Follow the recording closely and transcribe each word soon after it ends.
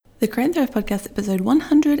The Create and Thrive Podcast, episode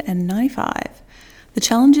 195, The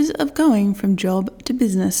Challenges of Going from Job to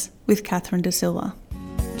Business with Katherine DaSilva.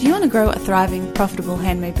 Do you want to grow a thriving, profitable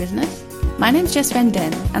handmade business? My name's Jess Van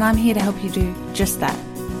Den, and I'm here to help you do just that.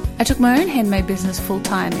 I took my own handmade business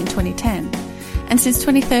full-time in 2010, and since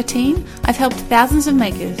 2013, I've helped thousands of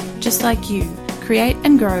makers just like you create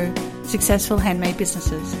and grow successful handmade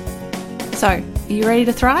businesses. So, are you ready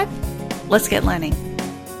to thrive? Let's get learning.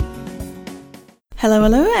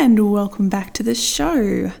 Hello, and welcome back to the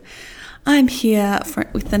show. I'm here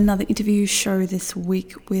with another interview show this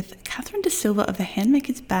week with Katherine DaSilva of the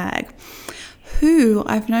Handmaker's Bag, who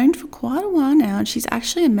I've known for quite a while now, and she's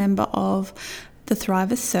actually a member of the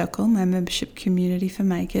Thrivers Circle, my membership community for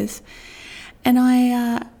makers. And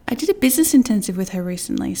I did a business intensive with her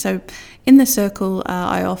recently. So in the circle,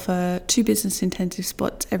 I offer 2 business intensive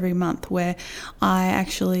spots every month where I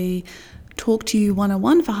actually talk to you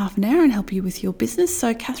one-on-one for half an hour and help you with your business.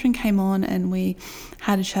 So Katherine came on and we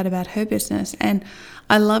had a chat about her business, and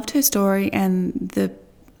I loved her story and the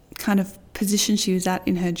kind of position she was at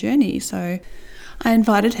in her journey. So I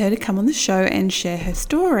invited her to come on the show and share her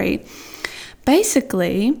story.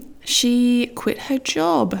 Basically, she quit her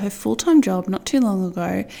job, her full-time job, not too long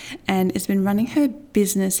ago, and has been running her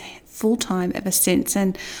business full-time ever since.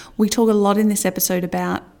 And we talk a lot in this episode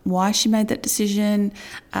about why she made that decision,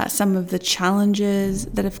 some of the challenges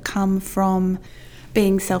that have come from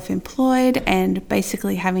being self-employed and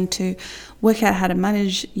basically having to work out how to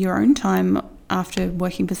manage your own time after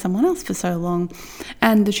working for someone else for so long,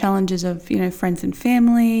 and the challenges of, friends and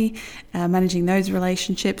family, managing those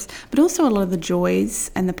relationships, but also a lot of the joys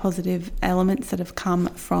and the positive elements that have come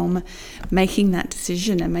from making that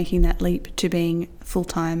decision and making that leap to being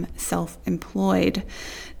full-time self-employed.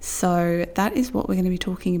 So that is what we're going to be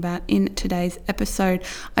talking about in today's episode.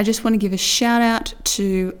 I just want to give a shout out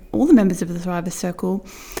to all the members of the Thrivers Circle.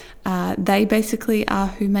 They basically are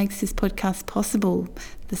who makes this podcast possible.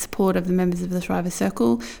 The support of the members of the Thrivers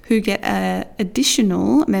Circle, who get an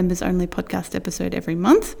additional members-only podcast episode every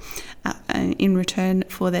month in return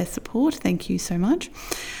for their support. Thank you so much.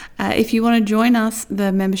 If you want to join us,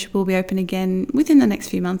 the membership will be open again within the next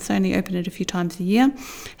few months. I only open it a few times a year.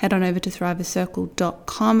 Head on over to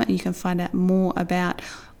thrivercircle.com and you can find out more about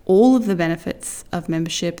all of the benefits of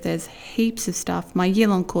membership. There's heaps of stuff. My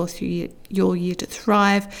year-long course, Your Year to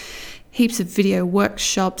Thrive, heaps of video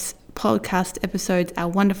workshops, podcast episodes, our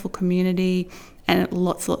wonderful community, and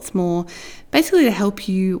lots more, basically to help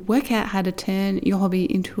you work out how to turn your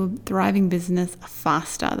hobby into a thriving business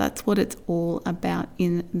faster. That's what it's all about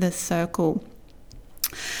in the circle.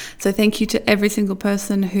 So thank you to every single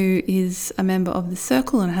person who is a member of the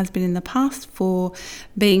circle and has been in the past for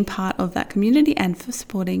being part of that community and for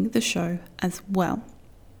supporting the show as well.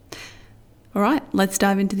 All right, let's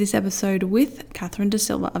dive into this episode with Katherine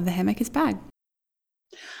DaSilva of the Handmaker's Bag.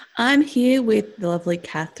 I'm here with the lovely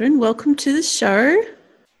Katherine. Welcome to the show.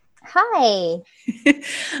 Hi.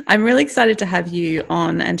 I'm really excited to have you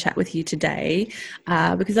on and chat with you today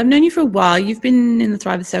because I've known you for a while. You've been in the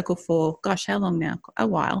Thrivers Circle for, how long now? A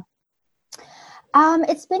while.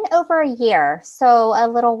 It's been over a year, so a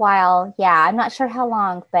little while. Yeah, I'm not sure how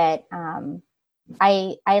long, but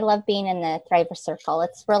I love being in the Thrivers Circle.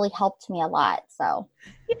 It's really helped me a lot. So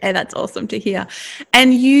yeah, that's awesome to hear.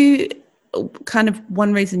 And you, kind of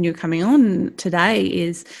one reason you're coming on today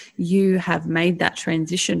is you have made that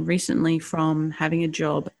transition recently from having a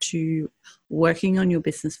job to working on your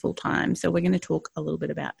business full time. So we're going to talk a little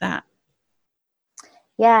bit about that.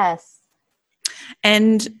 Yes.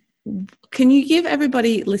 And can you give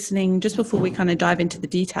everybody listening, just before we kind of dive into the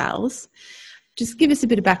details, just give us a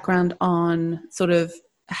bit of background on sort of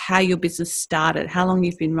how your business started, how long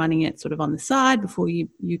you've been running it sort of on the side before you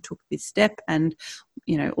took this step, and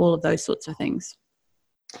all of those sorts of things.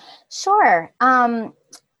 Sure.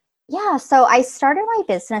 So I started my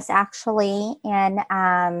business actually in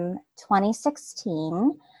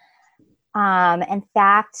 2016. In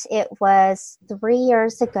fact, it was 3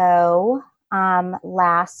 years ago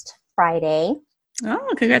last Friday.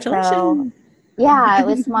 Oh, congratulations. So, yeah, it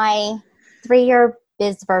was my 3-year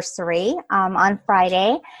bizversary on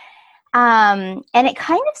Friday. And it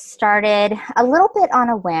kind of started a little bit on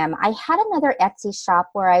a whim. I had another Etsy shop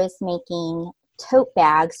where I was making tote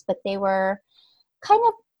bags, but they were kind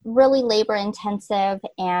of really labor intensive,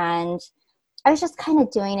 and I was just kind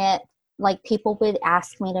of doing it like people would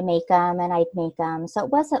ask me to make them and I'd make them. So it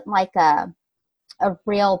wasn't like a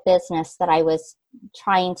real business that I was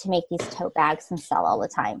trying to make these tote bags and sell all the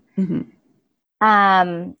time. Mm-hmm.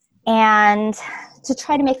 And to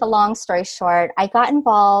try to make a long story short, I got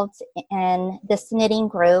involved in this knitting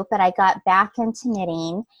group and I got back into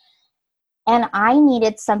knitting. and I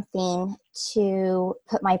needed something to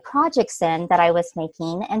put my projects in that I was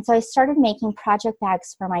making. And so I started making project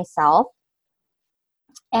bags for myself.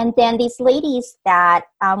 And then these ladies that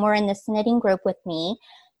were in this knitting group with me,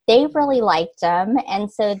 they really liked them.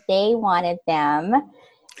 And so they wanted them.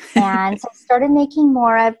 And so I started making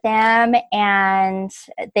more of them, and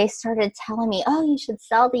they started telling me, oh, you should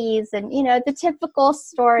sell these. And, you know, the typical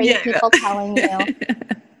story, people telling you.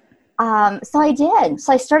 So I did.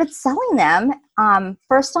 So I started selling them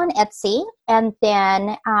first on Etsy. And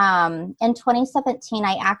then in 2017,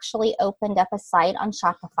 I actually opened up a site on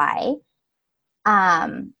Shopify.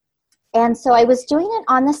 And so I was doing it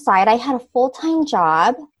on the side. I had a full-time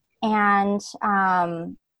job and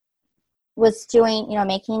was doing, you know,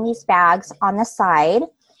 making these bags on the side.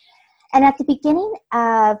 And at the beginning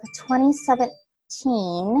of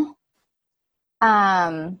 2017,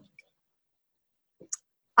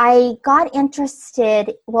 I got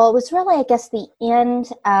interested, well, it was really, I guess, the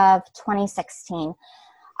end of 2016.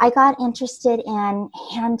 I got interested in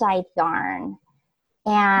hand-dyed yarn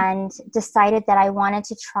and decided that I wanted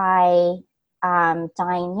to try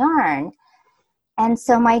dyeing yarn. And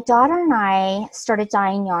so my daughter and I started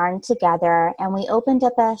dyeing yarn together, and we opened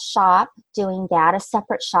up a shop doing that, a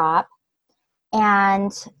separate shop.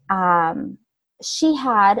 And she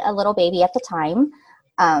had a little baby at the time.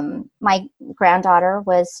 My granddaughter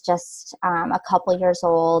was just a couple years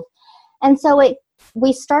old. And so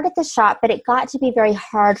we started the shop, but it got to be very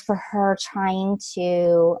hard for her trying to,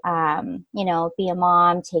 you know, be a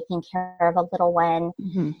mom, taking care of a little one.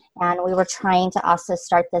 Mm-hmm. And we were trying to also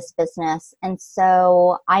start this business. And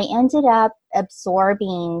so I ended up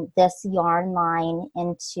absorbing this yarn line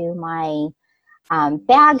into my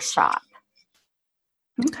bag shop.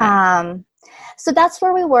 Okay. So that's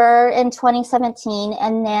where we were in 2017.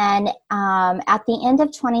 And then at the end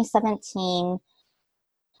of 2017,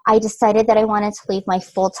 I decided that I wanted to leave my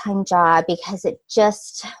full-time job because it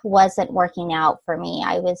just wasn't working out for me.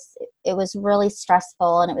 It was really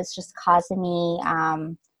stressful, and it was just causing me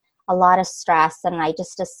a lot of stress. And I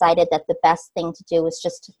just decided that the best thing to do was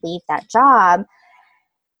just to leave that job.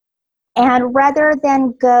 And rather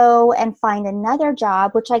than go and find another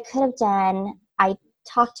job, which I could have done, I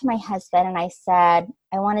talked to my husband and I said,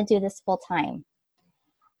 I want to do this full-time.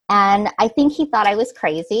 And I think he thought I was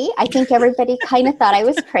crazy. I think everybody kind of thought I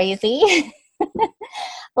was crazy.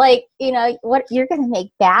 Like, you know, what, you're going to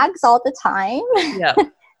make bags all the time? Yeah.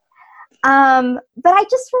 But I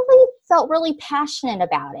just really felt really passionate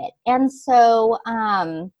about it. And so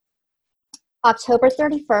October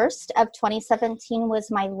 31st of 2017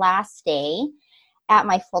 was my last day at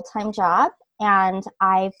my full-time job. And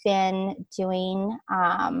I've been doing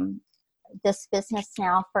this business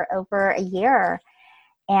now for over a year.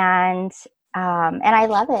 And I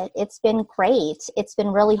love it. It's been great. It's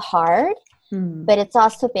been really hard, but it's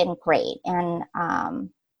also been great. And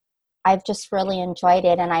I've just really enjoyed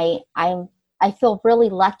it. And I feel really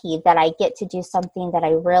lucky that I get to do something that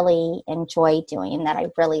I really enjoy doing, that I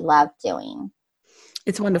really love doing.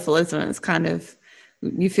 It's wonderful, isn't it? It's kind of,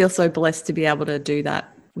 you feel so blessed to be able to do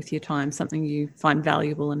that with your time, something you find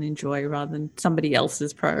valuable and enjoy rather than somebody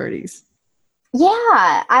else's priorities.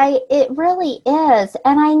 Yeah, it really is.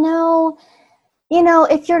 And I know, you know,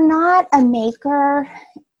 if you're not a maker,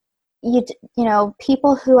 you know,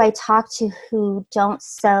 people who I talk to who don't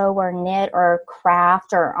sew or knit or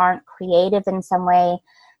craft or aren't creative in some way,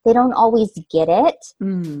 they don't always get it.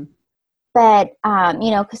 But,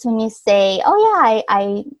 you know, because when you say, oh yeah,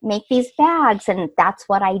 I make these bags and that's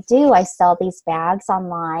what I do. I sell these bags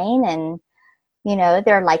online, and, you know,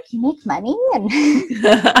 they're like, you make money? And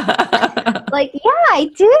like, yeah, I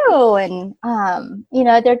do. And, you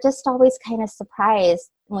know, they're just always kind of surprised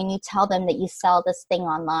when you tell them that you sell this thing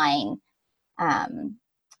online.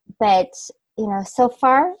 But, you know, so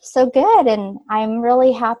far, so good. And I'm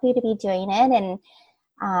really happy to be doing it. And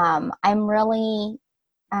I'm really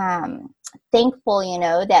thankful, you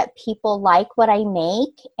know, that people like what I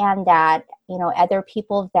make and that, you know, other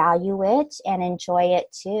people value it and enjoy it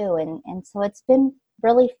too. And so it's been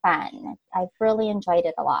really fun. I've really enjoyed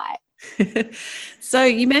it a lot. So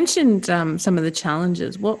you mentioned some of the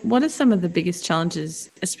challenges. What are some of the biggest challenges,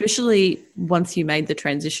 especially once you made the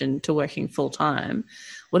transition to working full time?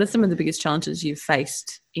 What are some of the biggest challenges you've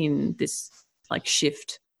faced in this like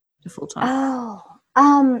shift to full time?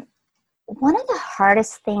 One of the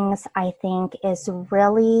hardest things I think is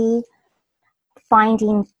really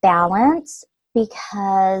finding balance,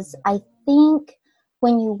 because I think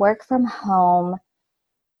when you work from home,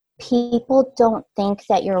 people don't think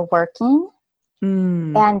that you're working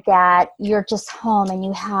and that you're just home and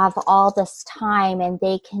you have all this time and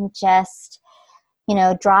they can just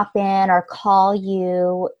drop in or call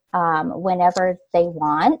you whenever they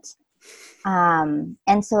want.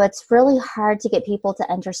 And so it's really hard to get people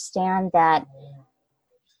to understand that,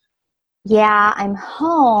 yeah, I'm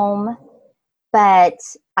home, but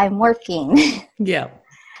I'm working. Yeah.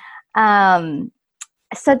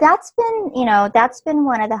 So that's been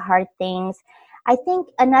one of the hard things. I think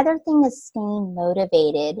another thing is staying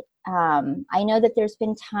motivated. I know that there's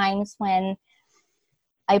been times when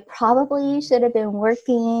I probably should have been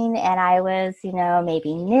working and I was,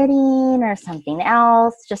 maybe knitting or something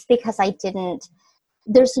else, just because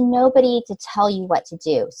there's nobody to tell you what to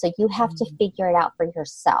do. So you have to figure it out for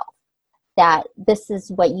yourself, that this is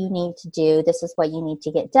what you need to do. This is what you need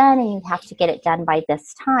to get done, and you have to get it done by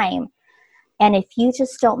this time. And if you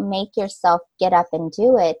just don't make yourself get up and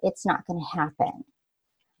do it, it's not going to happen.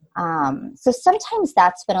 So sometimes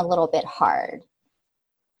that's been a little bit hard.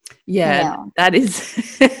 Yeah, that is,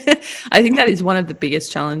 I think that is one of the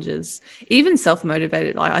biggest challenges. Even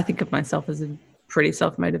self-motivated, I think of myself as a pretty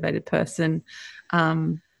self-motivated person,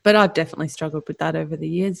 but I've definitely struggled with that over the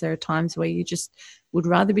years. There are times where you just would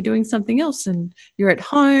rather be doing something else and you're at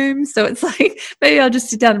home. So it's like, maybe I'll just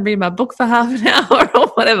sit down and read my book for half an hour or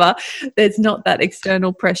whatever. There's not that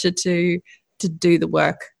external pressure to do the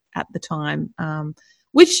work at the time.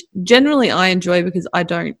 Which generally I enjoy because I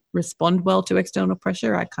don't respond well to external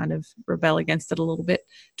pressure. I kind of rebel against it a little bit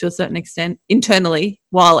to a certain extent internally,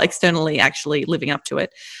 while externally actually living up to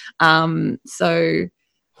it. So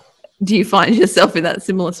do you find yourself in that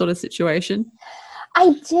similar sort of situation?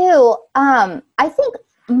 I do. I think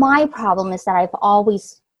my problem is that I've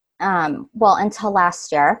always, until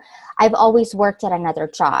last year, I've always worked at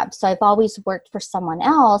another job. So I've always worked for someone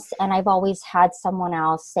else, and I've always had someone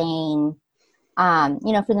else saying,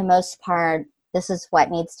 for the most part, this is what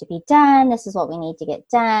needs to be done. This is what we need to get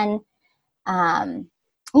done.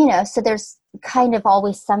 So there's kind of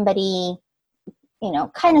always somebody,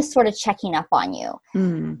 kind of sort of checking up on you.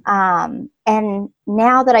 And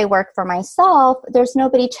now that I work for myself, there's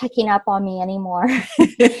nobody checking up on me anymore.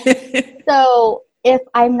 So if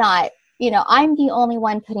I'm not, I'm the only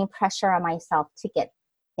one putting pressure on myself to get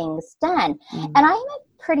things done. And I'm a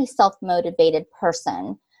pretty self-motivated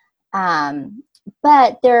person.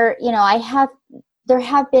 But there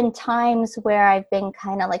have been times where I've been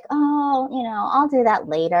kind of like, I'll do that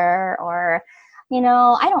later, or,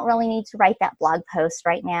 I don't really need to write that blog post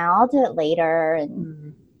right now. I'll do it later.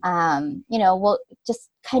 And, we'll just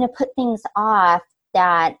kind of put things off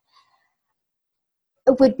that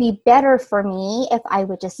it would be better for me if I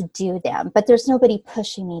would just do them, but there's nobody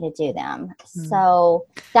pushing me to do them. So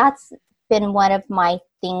that's been one of my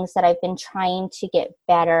things that I've been trying to get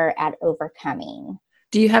better at overcoming.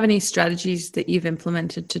 Do you have any strategies that you've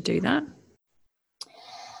implemented to do that?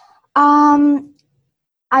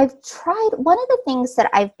 I've tried, one of the things that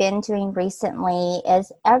I've been doing recently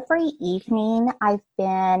is every evening I've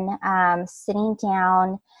been sitting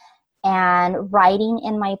down and writing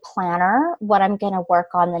in my planner what I'm going to work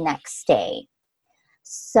on the next day.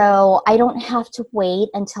 So I don't have to wait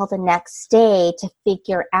until the next day to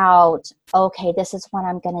figure out, okay, this is what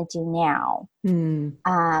I'm going to do now.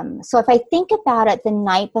 So if I think about it the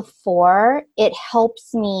night before, it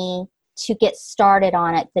helps me to get started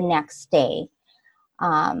on it the next day.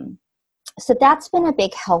 So that's been a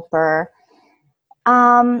big helper.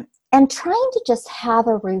 And trying to just have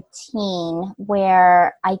a routine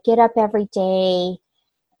where I get up every day,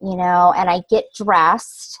 and I get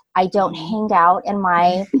dressed. I don't hang out in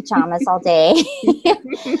my pajamas all day.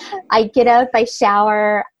 I get up, I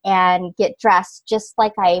shower, and get dressed just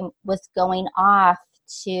like I was going off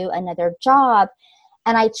to another job.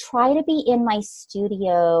 And I try to be in my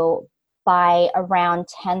studio by around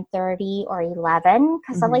 10:30 or 11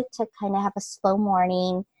 because I like to kind of have a slow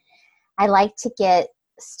morning. I like to get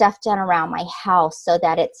stuff done around my house so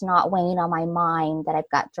that it's not weighing on my mind that I've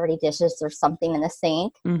got dirty dishes or something in the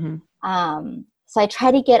sink. So I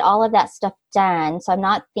try to get all of that stuff done so I'm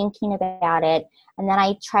not thinking about it. And then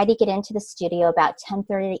I try to get into the studio about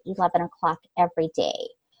 10:30 to 11 o'clock every day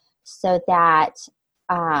so that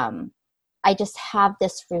I just have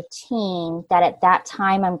this routine that at that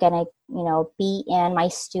time I'm going to, be in my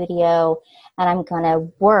studio and I'm going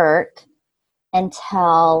to work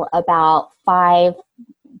until about 5,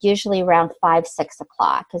 usually around 5, 6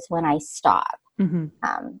 o'clock is when I stop. And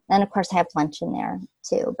of course I have lunch in there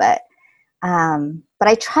too, but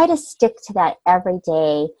I try to stick to that every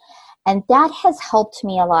day. And that has helped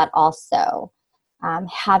me a lot also,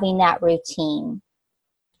 having that routine.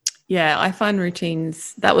 Yeah, I find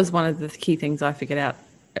routines, that was one of the key things I figured out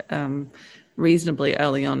reasonably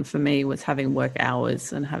early on for me was having work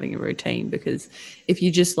hours and having a routine, because if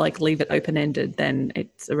you just like leave it open-ended, then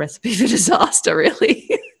it's a recipe for disaster, really.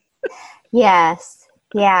 Yes.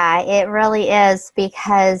 Yeah, it really is,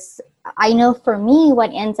 because I know for me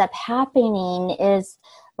what ends up happening is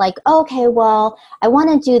like, okay, well, I want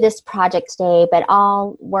to do this project today, but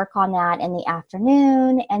I'll work on that in the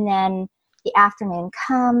afternoon. And then the afternoon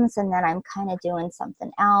comes and then I'm kind of doing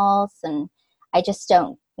something else. And I just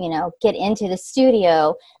don't, get into the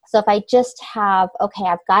studio. So if I just have, okay,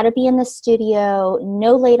 I've got to be in the studio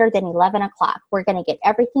no later than 11 o'clock. We're going to get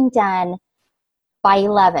everything done by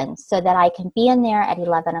 11 so that I can be in there at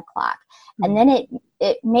 11 o'clock. And then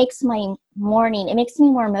it makes my morning, it makes me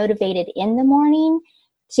more motivated in the morning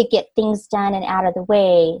to get things done and out of the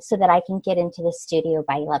way so that I can get into the studio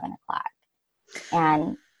by 11 o'clock.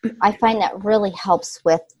 And I find that really helps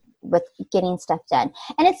with getting stuff done.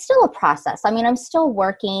 And it's still a process. I mean, I'm still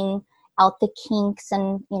working out the kinks,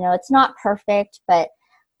 and, it's not perfect, but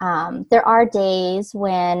there are days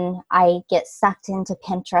when I get sucked into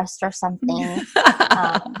Pinterest or something,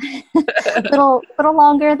 little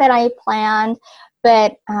longer than I planned,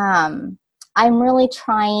 but I'm really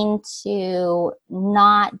trying to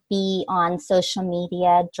not be on social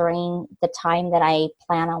media during the time that I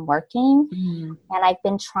plan on working. And I've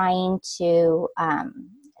been trying to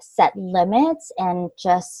set limits and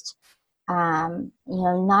just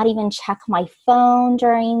not even check my phone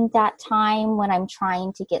during that time when I'm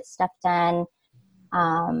trying to get stuff done.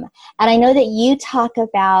 And I know that you talk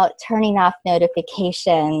about turning off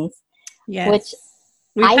notifications, which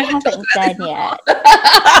I haven't done yet.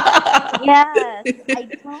 Yes,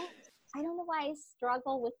 I don't know why I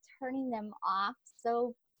struggle with turning them off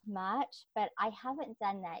so much, but I haven't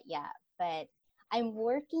done that yet. But I'm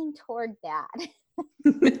working toward that.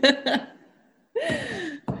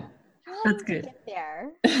 That's good. Get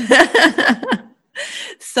there.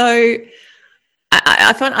 So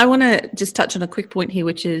I want to just touch on a quick point here,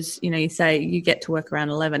 which is, you say you get to work around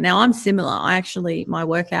 11. Now, I'm similar. My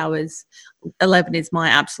work hours, 11 is my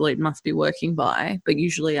absolute must be working by, but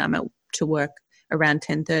usually I'm to work around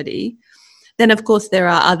 10:30. Then, of course, there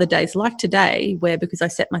are other days like today where, because I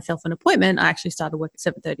set myself an appointment, I actually started work at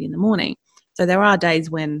 7:30 in the morning. So there are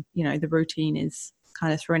days when, the routine is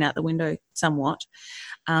kind of thrown out the window somewhat.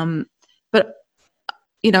 But,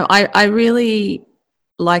 I really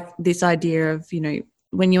like this idea of,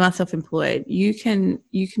 when you are self-employed, you can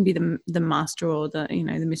be the master or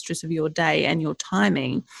the mistress of your day and your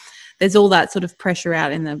timing. There's all that sort of pressure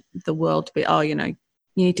out in the world to be,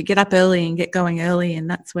 you need to get up early and get going early, and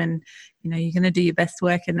that's when you're going to do your best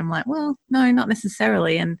work. And I'm like, well, no, not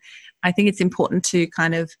necessarily. And I think it's important to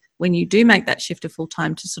kind of, when you do make that shift to full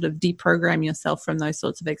time, to sort of deprogram yourself from those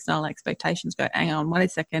sorts of external expectations. Go, hang on, wait a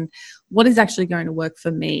second, what is actually going to work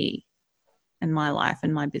for me and my life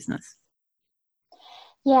and my business?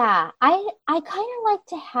 Yeah, I kind of like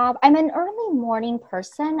to I'm an early morning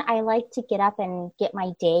person. I like to get up and get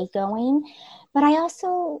my day going, but I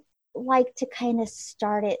also like to kind of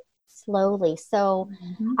start it slowly. So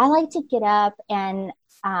I like to get up and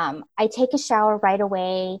I take a shower right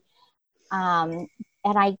away, and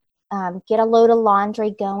I get a load of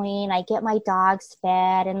laundry going. I get my dogs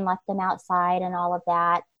fed and let them outside and all of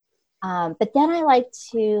that. But then I like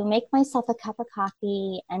to make myself a cup of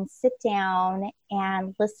coffee and sit down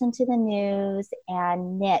and listen to the news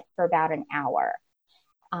and knit for about an hour.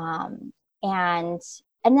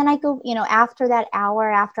 And then I go, after that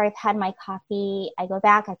hour, after I've had my coffee, I go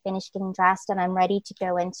back, I finish getting dressed, and I'm ready to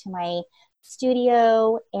go into my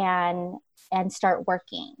studio and start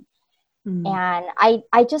working. And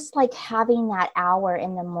I just like having that hour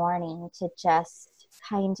in the morning to just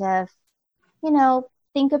kind of,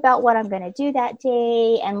 think about what I'm going to do that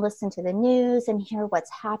day and listen to the news and hear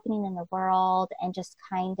what's happening in the world, and just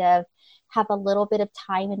kind of have a little bit of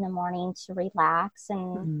time in the morning to relax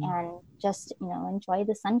and just, enjoy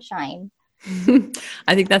the sunshine.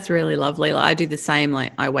 I think that's really lovely. I do the same.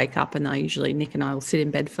 Like, I wake up and Nick and I will sit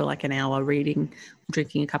in bed for like an hour reading,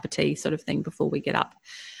 drinking a cup of tea sort of thing before we get up.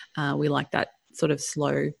 We like that sort of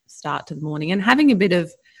slow start to the morning, and having a bit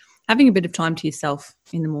of time to yourself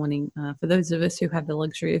in the morning, for those of us who have the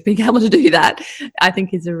luxury of being able to do that, I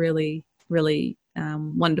think is a really, really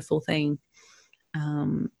wonderful thing,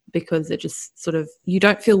 because it just sort of, you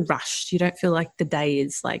don't feel rushed. You don't feel like the day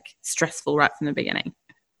is like stressful right from the beginning.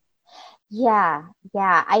 Yeah.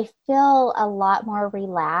 I feel a lot more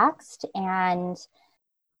relaxed, and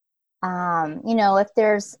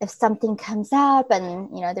if something comes up and,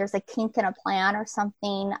 there's a kink in a plan or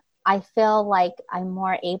something, I feel like I'm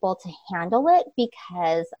more able to handle it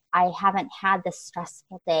because I haven't had this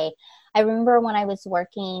stressful day. I remember when I was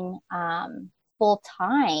working full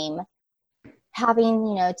time,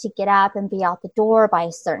 having, to get up and be out the door by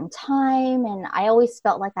a certain time. And I always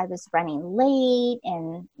felt like I was running late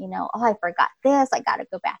and, oh, I forgot this. I got to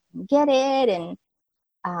go back and get it. And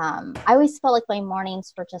I always felt like my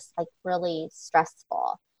mornings were just like really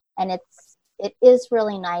stressful. And it is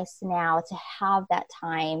really nice now to have that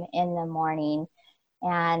time in the morning.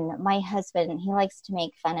 And my husband, he likes to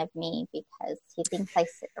make fun of me because he thinks I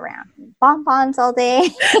sit around and bonbons all day.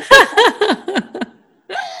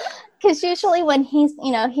 Because usually when he's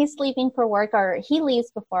leaving for work, or he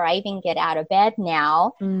leaves before I even get out of bed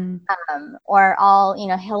now, or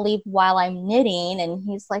he'll leave while I'm knitting, and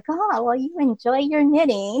he's like, "Oh, well, you enjoy your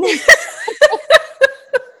knitting."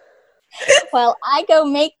 Well, I go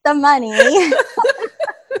make the money.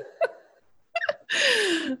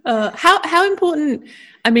 How important,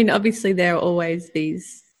 I mean, obviously there are always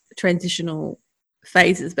these transitional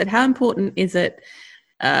phases, but how important is it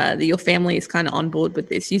that your family is kind of on board with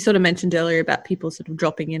this? You sort of mentioned earlier about people sort of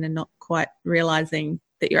dropping in and not quite realizing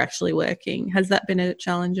that you're actually working. Has that been a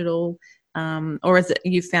challenge at all? Or is it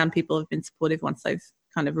you've found people have been supportive once they've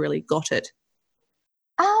kind of really got it?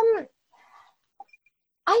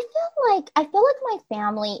 I feel like my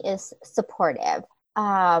family is supportive.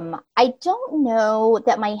 I don't know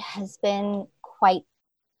that my husband quite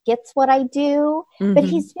gets what I do, but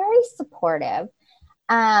he's very supportive.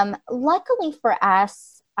 Luckily for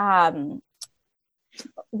us,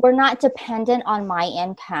 we're not dependent on my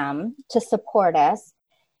income to support us.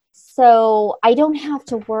 So I don't have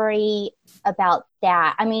to worry about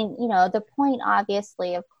that. I mean, the point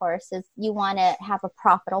obviously, of course, is you want to have a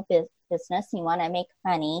profitable business, you want to make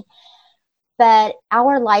money, but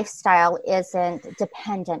our lifestyle isn't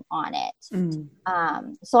dependent on it.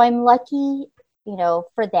 So I'm lucky,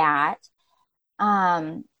 for that.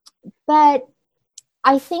 But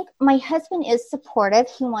I think my husband is supportive.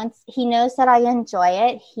 He knows that I enjoy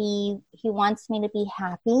it. He wants me to be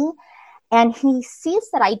happy, and he sees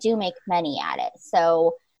that I do make money at it.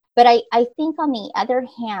 So, but I think on the other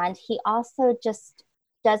hand, he also just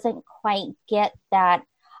doesn't quite get that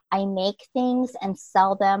I make things and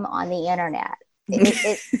sell them on the internet.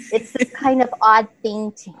 It's this kind of odd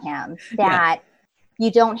thing to him that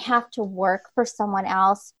you don't have to work for someone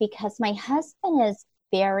else, because my husband is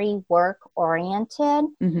very work oriented.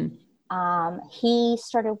 He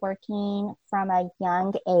started working from a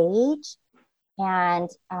young age, and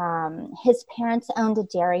his parents owned a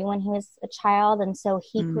dairy when he was a child, and so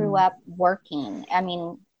he grew up working. I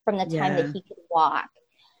mean, from the time that he could walk.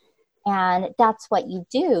 And that's what you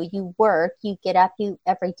do. You work, you get up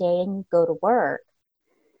every day and you go to work.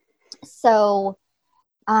 So,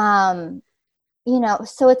 so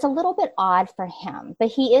it's a little bit odd for him, but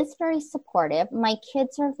he is very supportive. My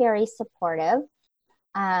kids are very supportive.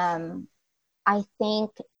 I think,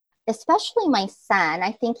 especially my son,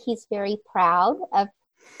 I think he's very proud of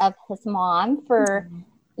his mom for,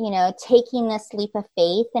 taking this leap of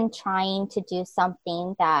faith and trying to do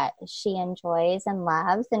something that she enjoys and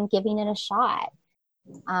loves and giving it a shot.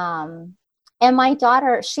 And my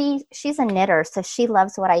daughter, she's a knitter, so she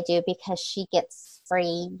loves what I do because she gets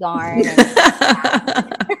free yarn.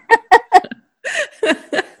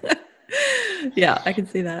 Yeah, I can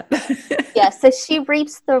see that. Yeah, so she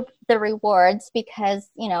reaps the rewards because,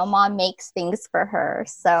 mom makes things for her.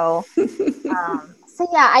 So,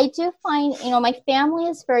 yeah, I do find, my family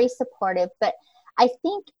is very supportive, but I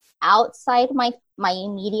think outside my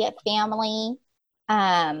immediate family,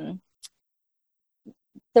 my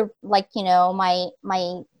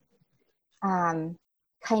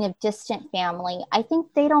kind of distant family, I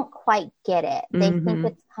think they don't quite get it. They think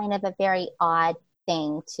it's kind of a very odd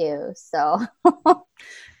thing too. So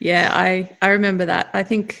yeah, I remember that. I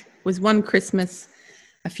think it was one Christmas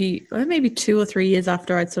maybe 2 or 3 years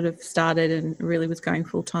after I'd sort of started and really was going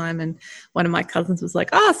full time, and one of my cousins was like,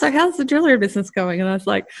 "Oh, so how's the jewelry business going?" And I was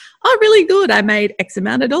like, "Oh, really good. I made X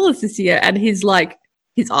amount of dollars this year." And his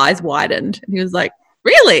eyes widened and he was like,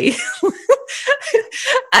 "Really?"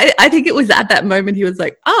 I think it was at that moment he was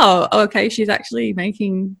like, "Oh, okay, she's actually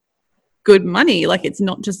making good money. Like, it's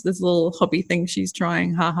not just this little hobby thing she's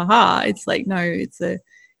trying, ha ha ha. It's like, no, it's a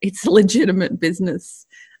legitimate business."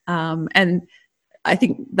 And I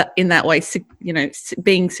think that in that way,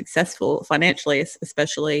 being successful financially,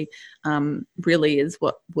 especially, really is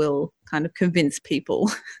what will kind of convince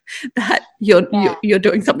people that you're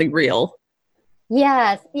doing something real.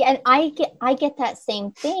 Yes, yeah, and I get that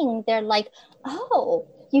same thing. They're like, "Oh,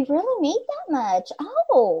 you really made that much?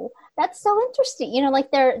 Oh, that's so interesting."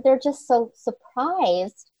 Like they're just so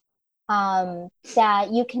surprised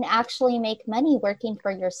that you can actually make money working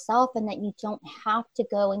for yourself, and that you don't have to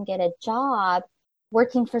go and get a job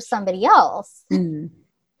working for somebody else.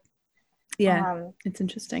 Yeah, it's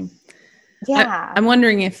interesting. Yeah. I'm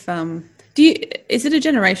wondering if is it a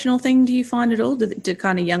generational thing? Do you find at all? Do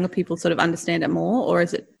kind of younger people sort of understand it more, or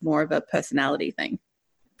is it more of a personality thing?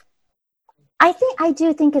 I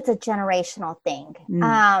do think it's a generational thing.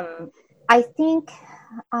 I think,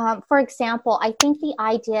 for example, I think the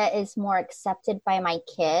idea is more accepted by my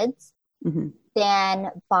kids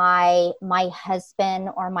than by my husband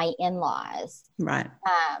or my in-laws. Right.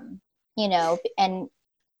 You know, and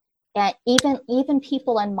even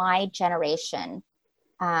people in my generation,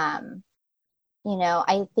 you know,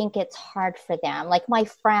 I think it's hard for them. Like my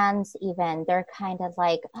friends, even, they're kind of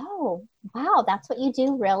like, oh, wow, that's what you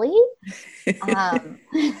do, really?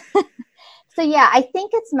 So yeah, I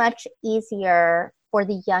think it's much easier for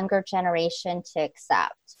the younger generation to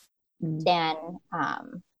accept than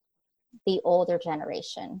the older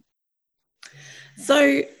generation.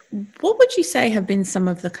 So what would you say have been some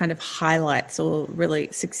of the kind of highlights or really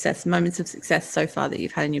moments of success so far that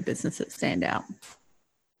you've had in your business that stand out?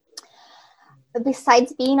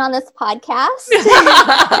 Besides being on this podcast?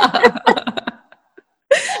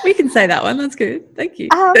 We can say that one. That's good. Thank you.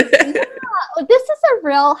 Yeah, this is a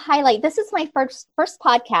real highlight. This is my first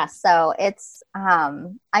podcast, so it's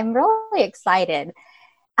I'm really excited.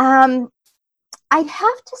 I'd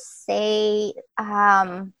have to say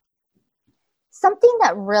something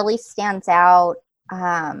that really stands out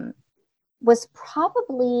was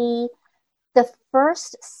probably the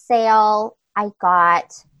first sale I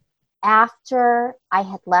got after I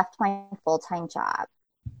had left my full-time job.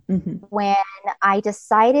 When I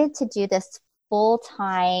decided to do this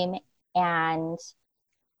full-time, and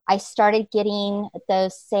I started getting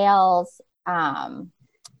those sales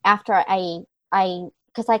after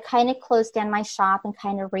because I kind of closed down my shop and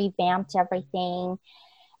kind of revamped everything,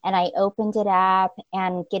 and I opened it up,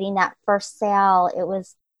 and getting that first sale, it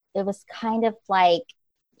was kind of like,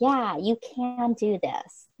 yeah, you can do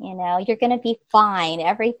this. You know, you're going to be fine.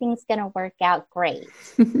 Everything's going to work out great.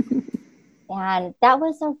 And that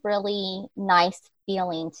was a really nice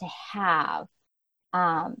feeling to have,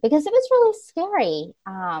 because it was really scary.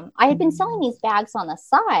 I had been selling these bags on the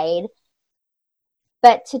side,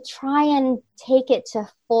 but to try and take it to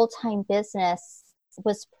full-time business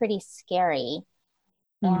was pretty scary.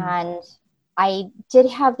 And I did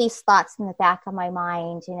have these thoughts in the back of my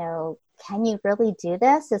mind, you know, can you really do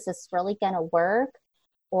this? Is this really going to work?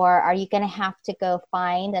 Or are you going to have to go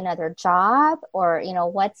find another job? Or, you know,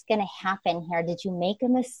 what's going to happen here? Did you make a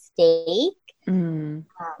mistake? Did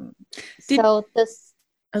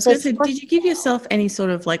you give yourself any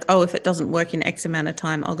sort of like, oh, if it doesn't work in X amount of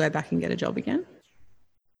time, I'll go back and get a job again?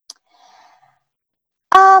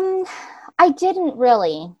 I didn't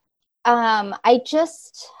really. I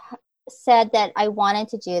just said that I wanted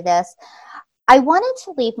to do this. I wanted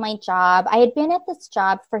to leave my job. I had been at this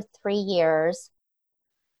job for 3 years.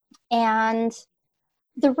 And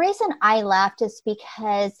the reason I left is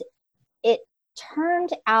because it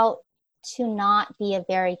turned out to not be a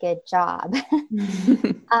very good job.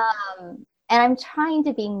 And I'm trying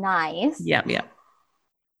to be nice. Yeah.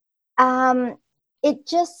 It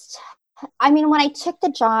just, I mean, when I took the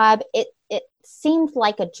job, it seemed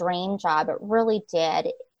like a dream job. It really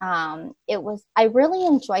did. I really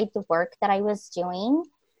enjoyed the work that I was doing.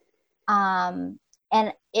 And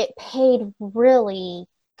it paid really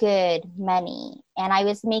good money, and I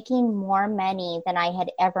was making more money than I had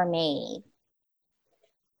ever made.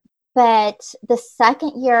 But the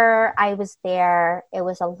second year I was there, it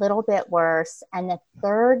was a little bit worse. And the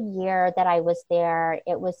third year that I was there,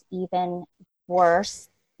 it was even worse,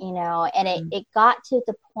 you know, and it got to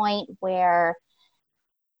the point where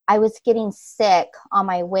I was getting sick on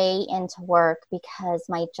my way into work because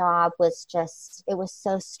my job was it was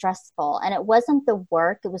so stressful. And it wasn't the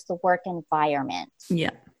work, it was the work environment. Yeah.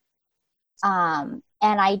 And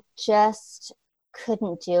I just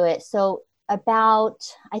couldn't do it. So I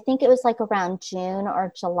think it was like around June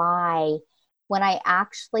or July when I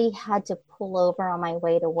actually had to pull over on my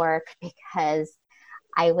way to work because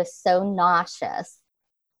I was so nauseous.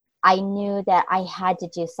 I knew that I had to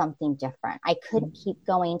do something different. I couldn't keep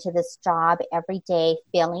going to this job every day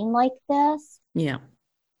feeling like this. Yeah.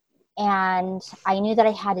 And I knew that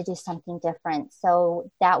I had to do something different.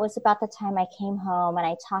 So that was about the time I came home and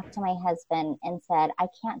I talked to my husband and said, I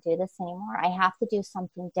can't do this anymore. I have to do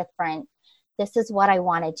something different. This is what I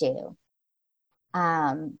want to do.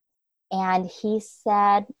 And he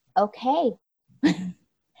said, okay.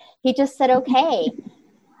 He just said, okay.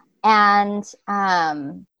 And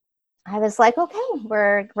I was like, okay,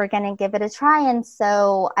 we're going to give it a try. And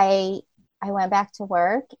so I went back to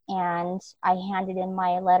work and I handed in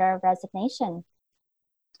my letter of resignation.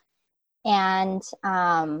 And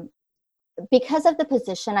because of the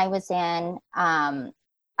position I was in,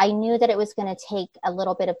 I knew that it was going to take a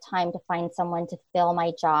little bit of time to find someone to fill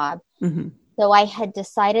my job. Mm-hmm. So I had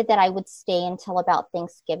decided that I would stay until about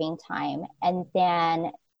Thanksgiving time. And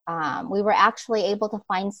then we were actually able to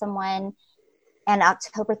find someone. And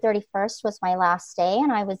October 31st was my last day,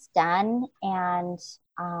 and I was done, and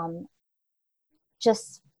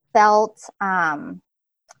just felt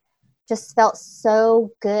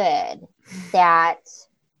so good that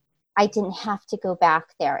I didn't have to go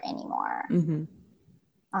back there anymore. Mm-hmm.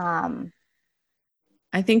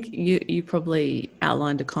 I think you probably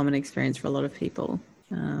outlined a common experience for a lot of people.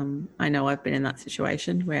 I know I've been in that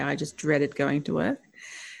situation where I just dreaded going to work.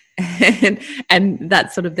 And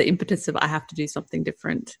that's sort of the impetus of I have to do something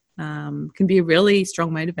different, can be a really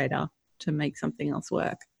strong motivator to make something else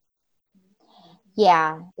work.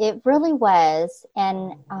 Yeah, it really was.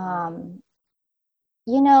 And,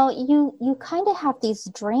 you kind of have these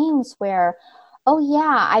dreams where, oh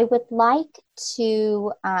yeah, I would like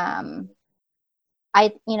to, I'd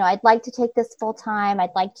like to take this full time.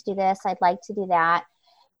 I'd like to do this. I'd like to do that.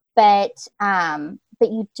 But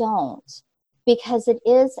you don't, because it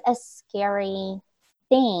is a scary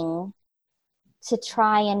thing to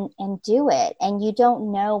try and do it. And you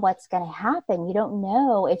don't know what's going to happen. You don't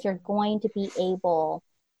know if you're going to be able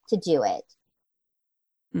to do it.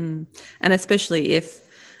 And especially if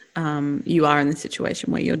you are in the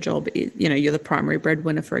situation where your job is, you're the primary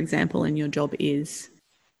breadwinner, for example, and your job is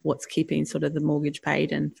what's keeping sort of the mortgage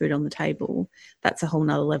paid and food on the table, that's a whole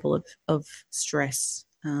nother level of stress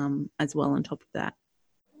as well on top of that.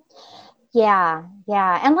 Yeah.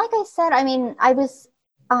 And like I said, I mean, I was,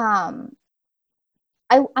 I'm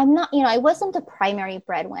not, I wasn't the primary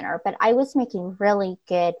breadwinner, but I was making really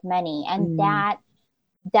good money. And that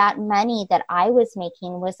money that I was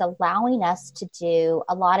making was allowing us to do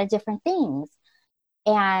a lot of different things.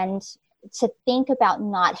 And to think about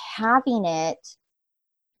not having it,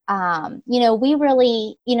 we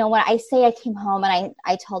really, when I say I came home and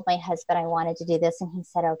I told my husband I wanted to do this and he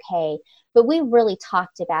said, okay, but we really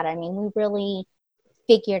talked about it. I mean, we really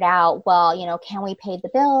figured out, well, can we pay the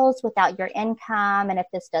bills without your income? And if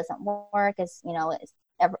this doesn't work, are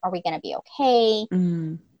we going to be okay?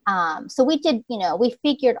 So we did, we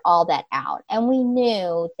figured all that out, and we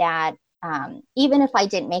knew that even if I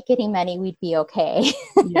didn't make any money, we'd be okay.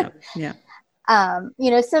 Yeah.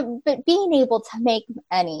 But being able to make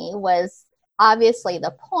money was obviously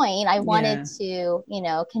the point. I wanted to,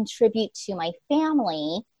 contribute to my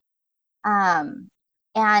family.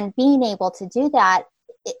 And being able to do that,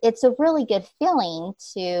 it's a really good feeling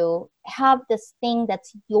to have this thing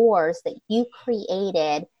that's yours, that you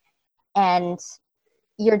created, and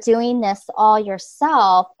you're doing this all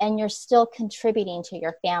yourself, and you're still contributing to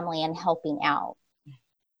your family and helping out.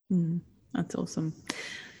 That's awesome.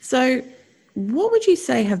 So what would you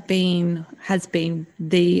say has been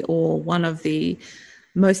the or one of the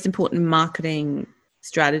most important marketing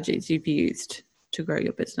strategies you've used to grow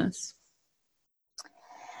your business?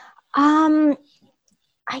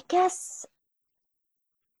 I guess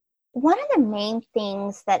one of the main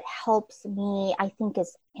things that helps me, I think,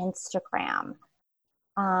 is Instagram.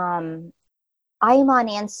 I'm on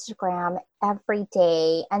Instagram every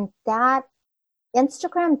day, and that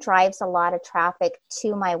Instagram drives a lot of traffic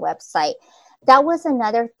to my website. That was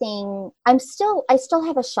another thing. I still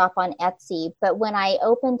have a shop on Etsy, but when I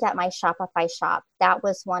opened up my Shopify shop, that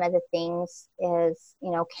was one of the things is,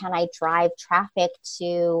 can I drive traffic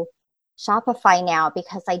to Shopify now?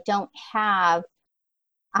 Because I don't have,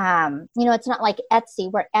 it's not like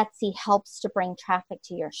Etsy, where Etsy helps to bring traffic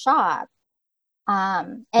to your shop.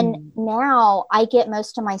 And now I get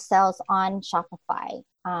most of my sales on Shopify.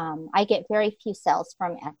 I get very few sales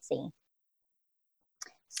from Etsy.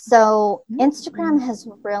 So Instagram has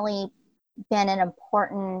really been an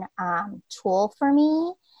important tool for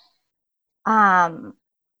me. I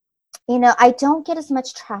don't get as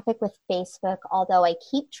much traffic with Facebook, although I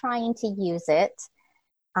keep trying to use it.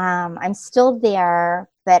 I'm still there,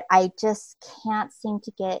 but I just can't seem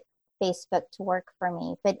to get Facebook to work for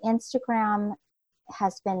me. But Instagram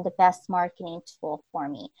has been the best marketing tool for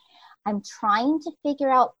me. I'm trying to figure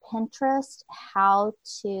out Pinterest, how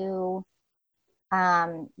to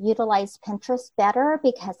utilize Pinterest better,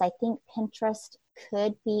 because I think Pinterest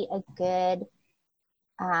could be a good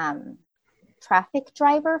traffic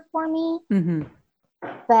driver for me.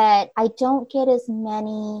 But I don't get as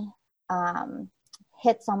many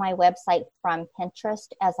hits on my website from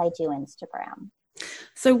Pinterest as I do Instagram.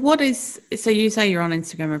 So you say you're on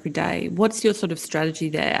Instagram every day. What's your sort of strategy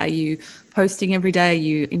there? Are you posting every day? Are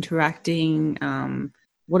you interacting?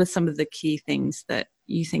 What are some of the key things that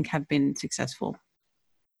you think have been successful?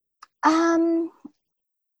 I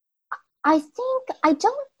think I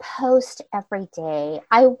don't post every day.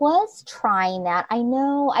 I was trying that. I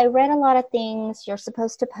know I read a lot of things. You're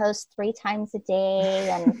supposed to post 3 times a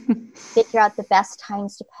day and figure out the best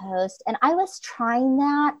times to post. And I was trying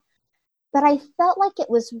that, but I felt like it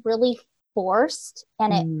was really forced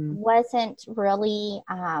and it wasn't really,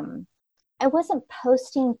 I wasn't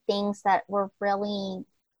posting things that were really,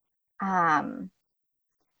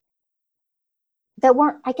 that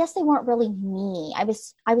weren't, I guess they weren't really me. I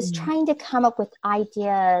was trying to come up with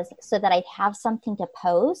ideas so that I'd have something to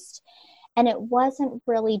post, and it wasn't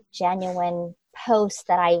really genuine posts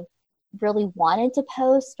that I really wanted to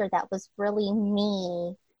post, or that was really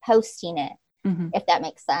me posting it, if that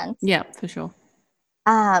makes sense. Yeah, for sure.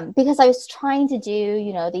 Because I was trying to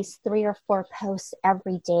do, these 3 or 4 posts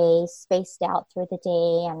every day, spaced out through the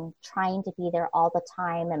day, and trying to be there all the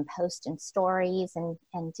time and post in stories and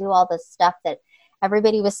do all the stuff that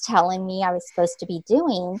everybody was telling me I was supposed to be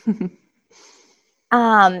doing.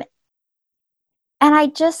 And I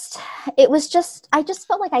just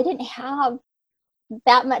felt like I didn't have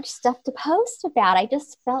that much stuff to post about. I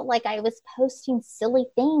just felt like I was posting silly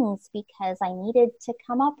things because I needed to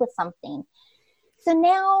come up with something. So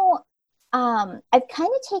now I've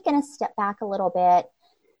kind of taken a step back a little bit.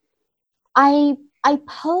 I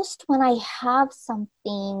post when I have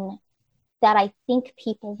something that I think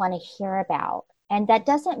people want to hear about. And that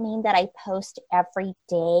doesn't mean that I post every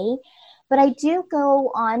day, but I do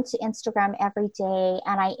go on to Instagram every day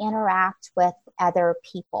and I interact with other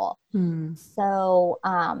people. So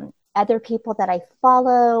other people that I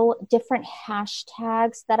follow, different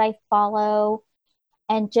hashtags that I follow,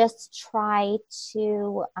 and just try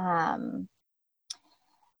to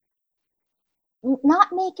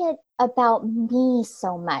not make it about me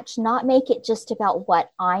so much, not make it just about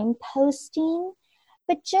what I'm posting,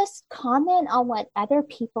 but just comment on what other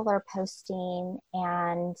people are posting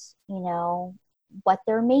and, what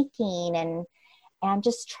they're making, and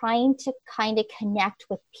just trying to kind of connect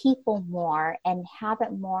with people more and have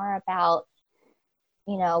it more about,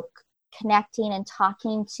 connecting and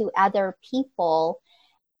talking to other people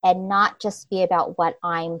and not just be about what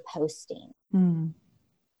I'm posting.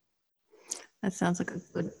 That sounds like a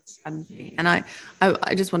good strategy. And I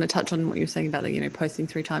just want to touch on what you're saying about the, posting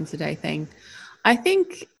 3 times a day thing. I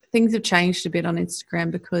think things have changed a bit on Instagram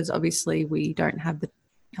because obviously we don't have the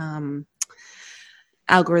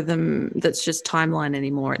algorithm that's just timeline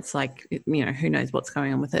anymore. It's like, who knows what's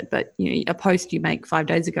going on with it. But, a post you make 5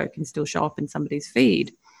 days ago can still show up in somebody's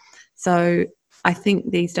feed. So I think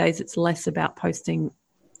these days it's less about posting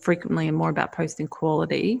frequently and more about posting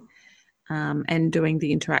quality. And doing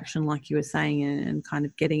the interaction like you were saying, and kind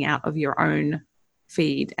of getting out of your own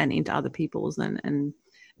feed and into other people's and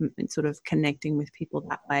sort of connecting with people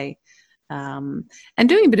that way. And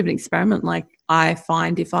doing a bit of an experiment. Like I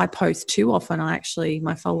find if I post too often,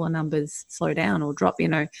 my follower numbers slow down or drop,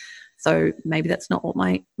 so maybe that's not what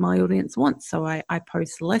my audience wants. So I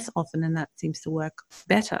post less often, and that seems to work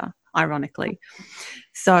better, ironically.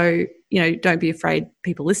 So, don't be afraid,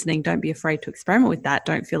 people listening, don't be afraid to experiment with that.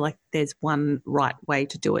 Don't feel like there's one right way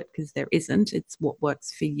to do it, because there isn't. It's what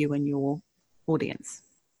works for you and your audience.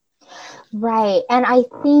 Right. And I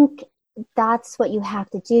think that's what you have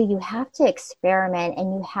to do. You have to experiment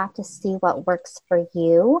and you have to see what works for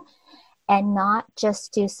you, and not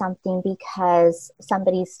just do something because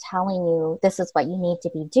somebody's telling you this is what you need to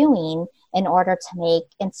be doing in order to make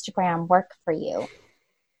Instagram work for you.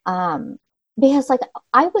 Because like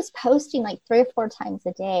I was posting like 3 or 4 times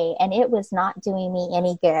a day and it was not doing me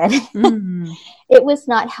any good. It was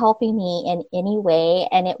not helping me in any way.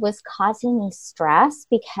 And it was causing me stress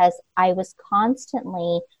because I was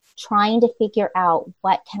constantly trying to figure out,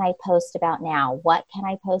 what can I post about now? What can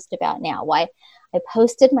I post about now? Why I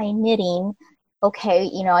posted my knitting. Okay.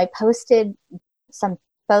 I posted some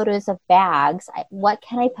photos of bags. What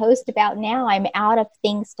can I post about now? I'm out of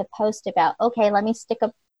things to post about. Okay. Let me stick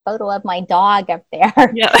a photo of my dog up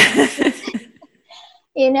there. Yeah.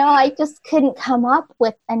 I just couldn't come up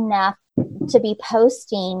with enough to be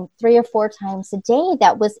posting 3 or 4 times a day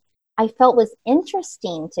that I felt was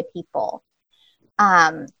interesting to people.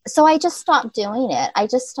 So I just stopped doing it. I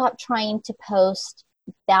just stopped trying to post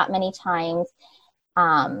that many times.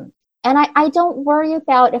 And I don't worry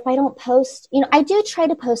about if I don't post, I do try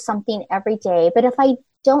to post something every day, but if I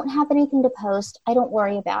don't have anything to post, I don't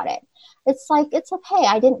worry about it. It's like, it's okay.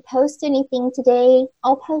 I didn't post anything today.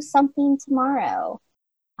 I'll post something tomorrow.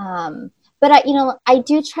 but I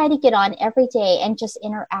do try to get on every day and just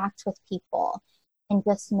interact with people and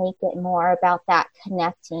just make it more about that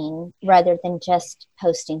connecting rather than just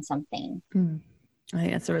posting something. I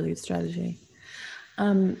think that's a really good strategy.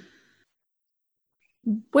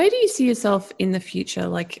 Where do you see yourself in the future,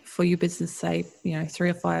 like for your business, say, 3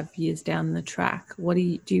 or 5 years down the track?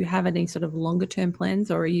 Do you have any sort of longer term plans,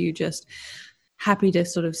 or are you just happy to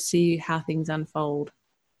sort of see how things unfold?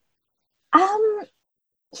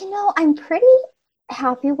 I'm pretty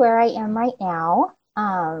happy where I am right now.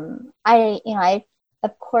 I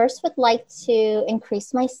of course would like to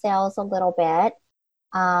increase my sales a little bit,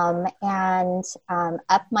 and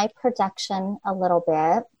up my production a little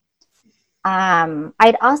bit.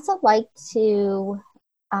 I'd also like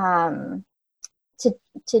um,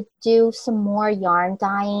 to do some more yarn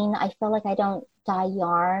dyeing. I feel like I don't dye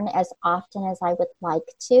yarn as often as I would like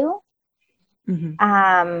to.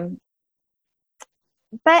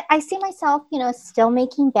 But I see myself, still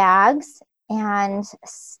making bags and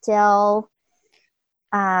still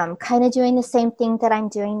kind of doing the same thing that I'm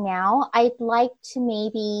doing now. I'd like to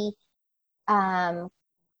maybe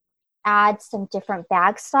add some different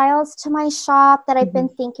bag styles to my shop that I've been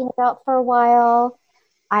thinking about for a while.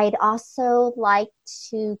 I'd also like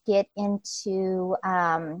to get into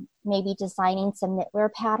maybe designing some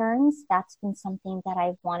knitwear patterns. That's been something that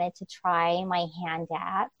I've wanted to try my hand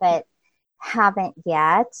at, but haven't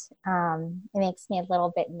yet. It makes me a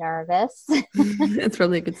little bit nervous. That's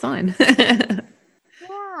probably a good sign.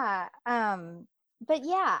 Yeah. But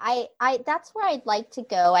yeah, I that's where I'd like to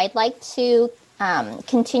go. I'd like to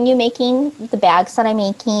continue making the bags that I'm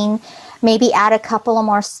making, maybe add a couple of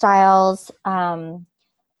more styles,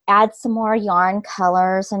 add some more yarn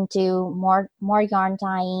colors and do more yarn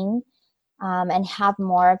dyeing, and have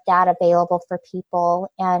more of that available for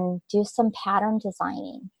people and do some pattern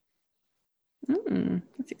designing.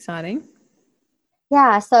 That's exciting.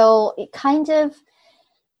 Yeah, so it kind of,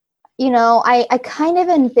 I kind of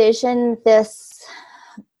envision this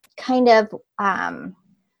kind of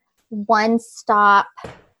one-stop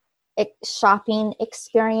shopping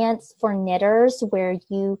experience for knitters where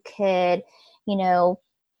you could,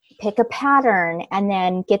 pick a pattern and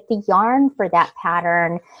then get the yarn for that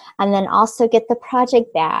pattern and then also get the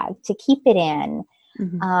project bag to keep it in.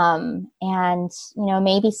 And,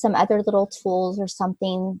 maybe some other little tools or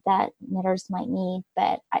something that knitters might need,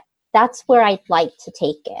 but that's where I'd like to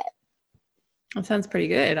take it. That sounds pretty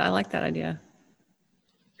good. I like that idea.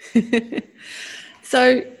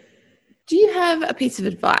 So, do you have a piece of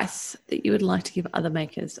advice that you would like to give other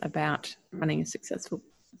makers about running a successful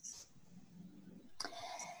business?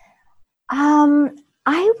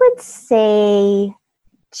 I would say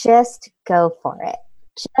just go for it.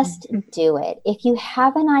 Just do it. If you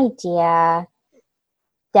have an idea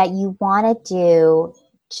that you want to do,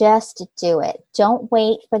 just do it. Don't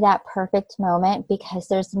wait for that perfect moment because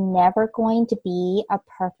there's never going to be a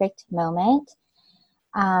perfect moment.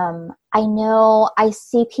 I know I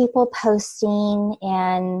see people posting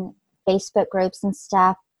in Facebook groups and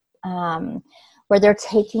stuff where they're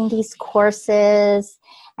taking these courses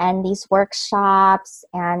and these workshops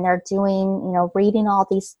and they're doing, reading all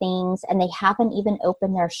these things and they haven't even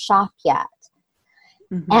opened their shop yet.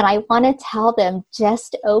 And I want to tell them,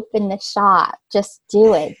 just open the shop. Just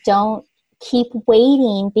do it. Don't keep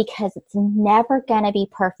waiting because it's never going to be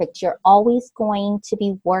perfect. You're always going to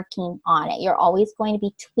be working on it. You're always going to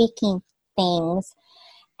be tweaking things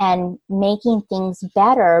and making things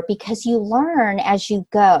better because you learn as you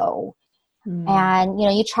go. And,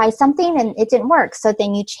 you try something and it didn't work. So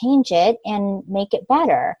then you change it and make it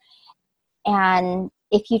better. And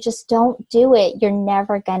if you just don't do it, you're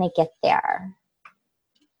never going to get there.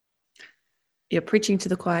 You're preaching to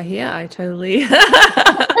the choir here. I totally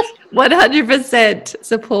 100%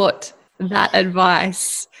 support that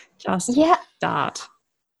advice. Just start.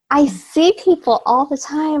 I see people all the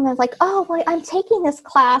time and like, oh, well, I'm taking this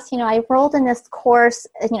class, I enrolled in this course,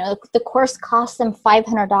 the course costs them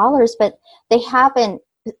 $500, but they haven't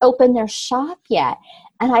opened their shop yet.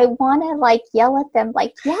 And I want to yell at them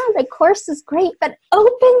yeah, the course is great, but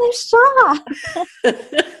open the shop.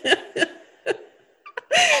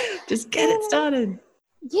 Just get it started.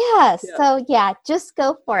 Yes. Yeah. So yeah, just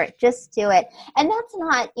go for it. Just do it. And that's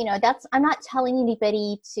not, I'm not telling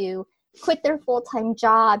anybody to quit their full-time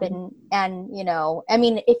job and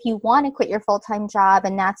if you want to quit your full-time job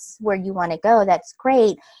and that's where you want to go, that's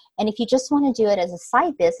great. And if you just want to do it as a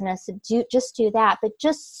side business, just do that, but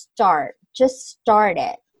just start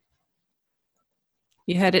it.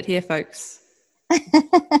 You heard it here, folks.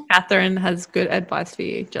 Katherine has good advice for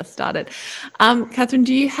you. Just start it. Katherine,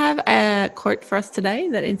 do you have a quote for us today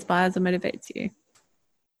that inspires or motivates you?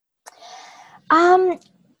 Um,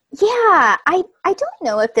 yeah, I don't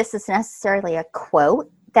know if this is necessarily a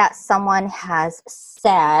quote that someone has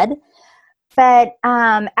said, but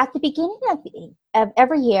at the beginning of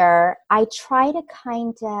every year, I try to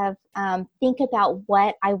kind of think about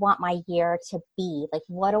what I want my year to be. Like,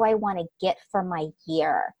 what do I want to get from my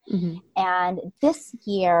year? Mm-hmm. And this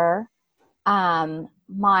year,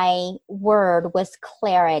 my word was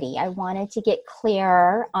clarity. I wanted to get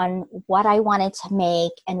clear on what I wanted to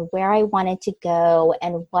make and where I wanted to go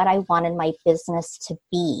and what I wanted my business to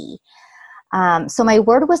be. So my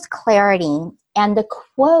word was clarity. And the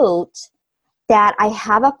quote that I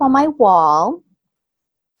have up on my wall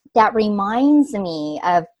that reminds me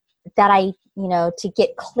of that to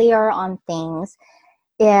get clear on things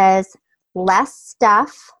is less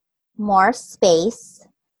stuff, more space,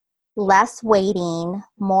 less waiting,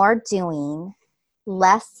 more doing,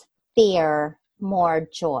 less fear, more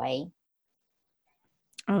joy.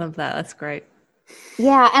 I love that. That's great.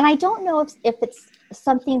 Yeah, and I don't know if it's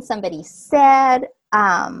something somebody said,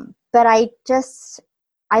 but I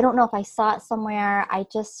don't know if I saw it somewhere. I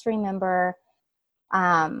just remember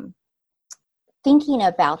thinking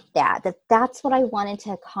about that's what I wanted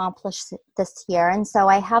to accomplish this year. And so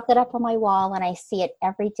I have that up on my wall and I see it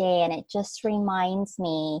every day, and it just reminds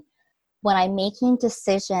me when I'm making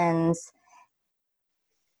decisions,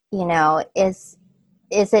 is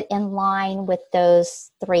it in line with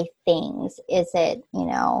those three things? Is it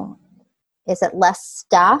less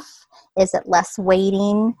stuff? Is it less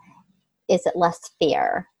waiting? Is it less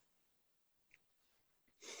fear?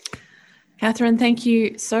 Katherine, thank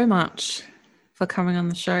you so much for coming on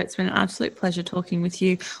the show. It's been an absolute pleasure talking with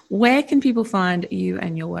you. Where can people find you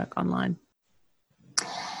and your work online?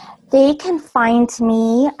 They can find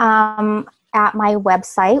me at my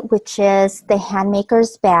website, which is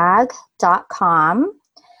thehandmakersbag.com.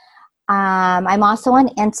 I'm also on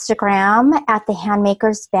Instagram at The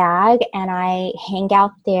Handmaker's Bag, and I hang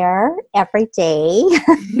out there every day.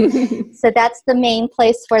 So that's the main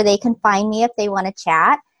place where they can find me if they want to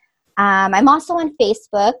chat. I'm also on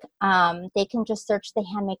Facebook. They can just search The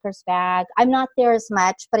Handmaker's Bag. I'm not there as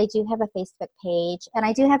much, but I do have a Facebook page, and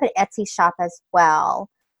I do have an Etsy shop as well.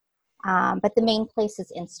 But the main place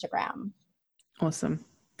is Instagram. Awesome.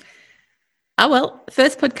 Well,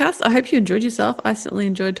 first podcast. I hope you enjoyed yourself. I certainly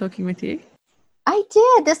enjoyed talking with you. I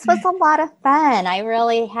did. This was a lot of fun. I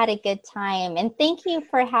really had a good time. And thank you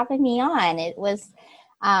for having me on. It was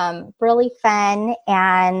really fun.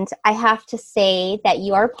 And I have to say that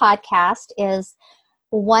your podcast is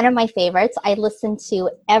one of my favorites. I listen to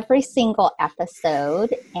every single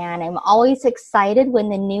episode, and I'm always excited when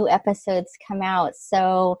the new episodes come out.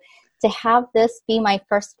 So to have this be my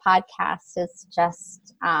first podcast is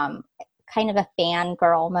just kind of a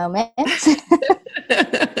fangirl moment.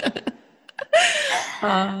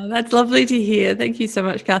 That's lovely to hear. Thank you so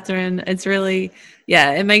much, Katherine. It's really,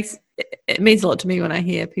 it means a lot to me when I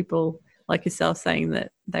hear people like yourself saying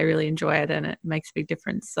that they really enjoy it and it makes a big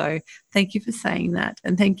difference. So thank you for saying that.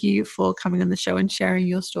 And thank you for coming on the show and sharing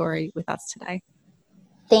your story with us today.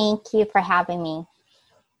 Thank you for having me.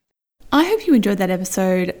 I hope you enjoyed that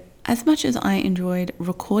episode as much as I enjoyed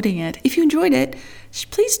recording it. If you enjoyed it,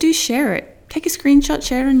 please do share it. Take a screenshot,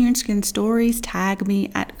 share it on your Instagram stories, tag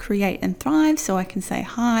me at Create and Thrive so I can say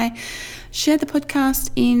hi. Share the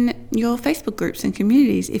podcast in your Facebook groups and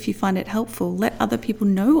communities if you find it helpful. Let other people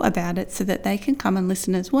know about it so that they can come and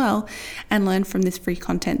listen as well and learn from this free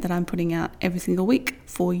content that I'm putting out every single week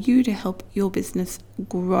for you to help your business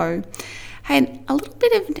grow. Hey, and a little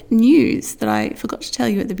bit of news that I forgot to tell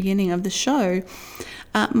you at the beginning of the show.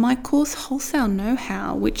 My course, Wholesale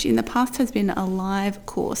Know-How, which in the past has been a live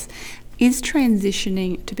course, is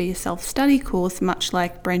transitioning to be a self-study course, much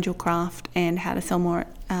like Brand Your Craft and How to Sell More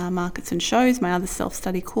Markets and Shows, my other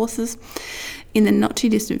self-study courses. In the not too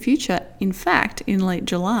distant future, in fact, in late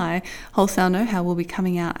July, Wholesale Know-How will be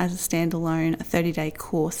coming out as a standalone 30-day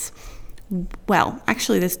course. Well,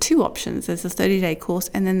 actually, there's two options. There's a 30-day course,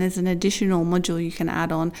 and then there's an additional module you can add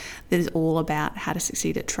on that is all about how to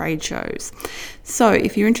succeed at trade shows. So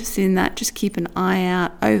if you're interested in that, just keep an eye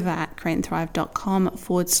out over at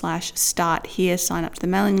createandthrive.com/start here. Sign up to the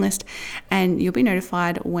mailing list, and you'll be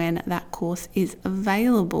notified when that course is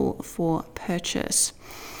available for purchase.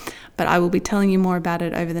 But I will be telling you more about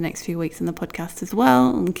it over the next few weeks in the podcast as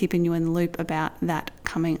well, and keeping you in the loop about that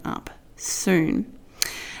coming up soon.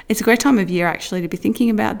 It's a great time of year actually to be thinking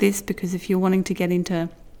about this, because if you're wanting to get into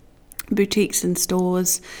boutiques and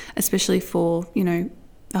stores, especially for,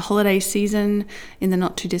 the holiday season in the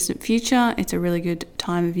not too distant future. It's a really good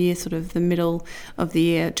time of year, sort of the middle of the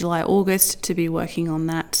year, July, August, to be working on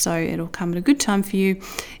that. So it'll come at a good time for you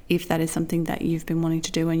if that is something that you've been wanting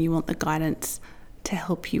to do and you want the guidance to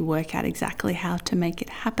help you work out exactly how to make it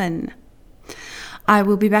happen. I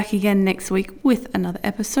will be back again next week with another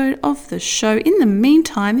episode of the show. In the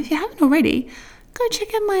meantime, if you haven't already, go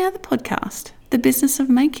check out my other podcast, The Business of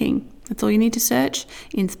Making. That's all you need to search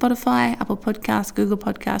in Spotify, Apple Podcasts, Google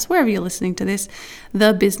Podcasts, wherever you're listening to this.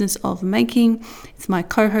 The Business of Making. It's my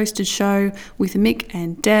co-hosted show with Mick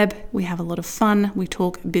and Deb. We have a lot of fun. We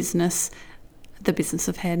talk business, the business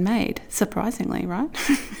of handmade, surprisingly, right?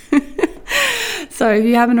 So if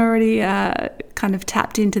you haven't already kind of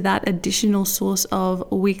tapped into that additional source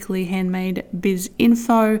of weekly handmade biz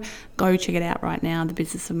info, go check it out right now, The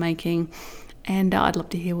Business of Making. And I'd love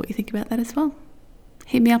to hear what you think about that as well.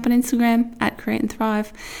 Hit me up on Instagram @Create and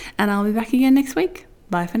Thrive, and I'll be back again next week.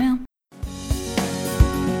 Bye for now.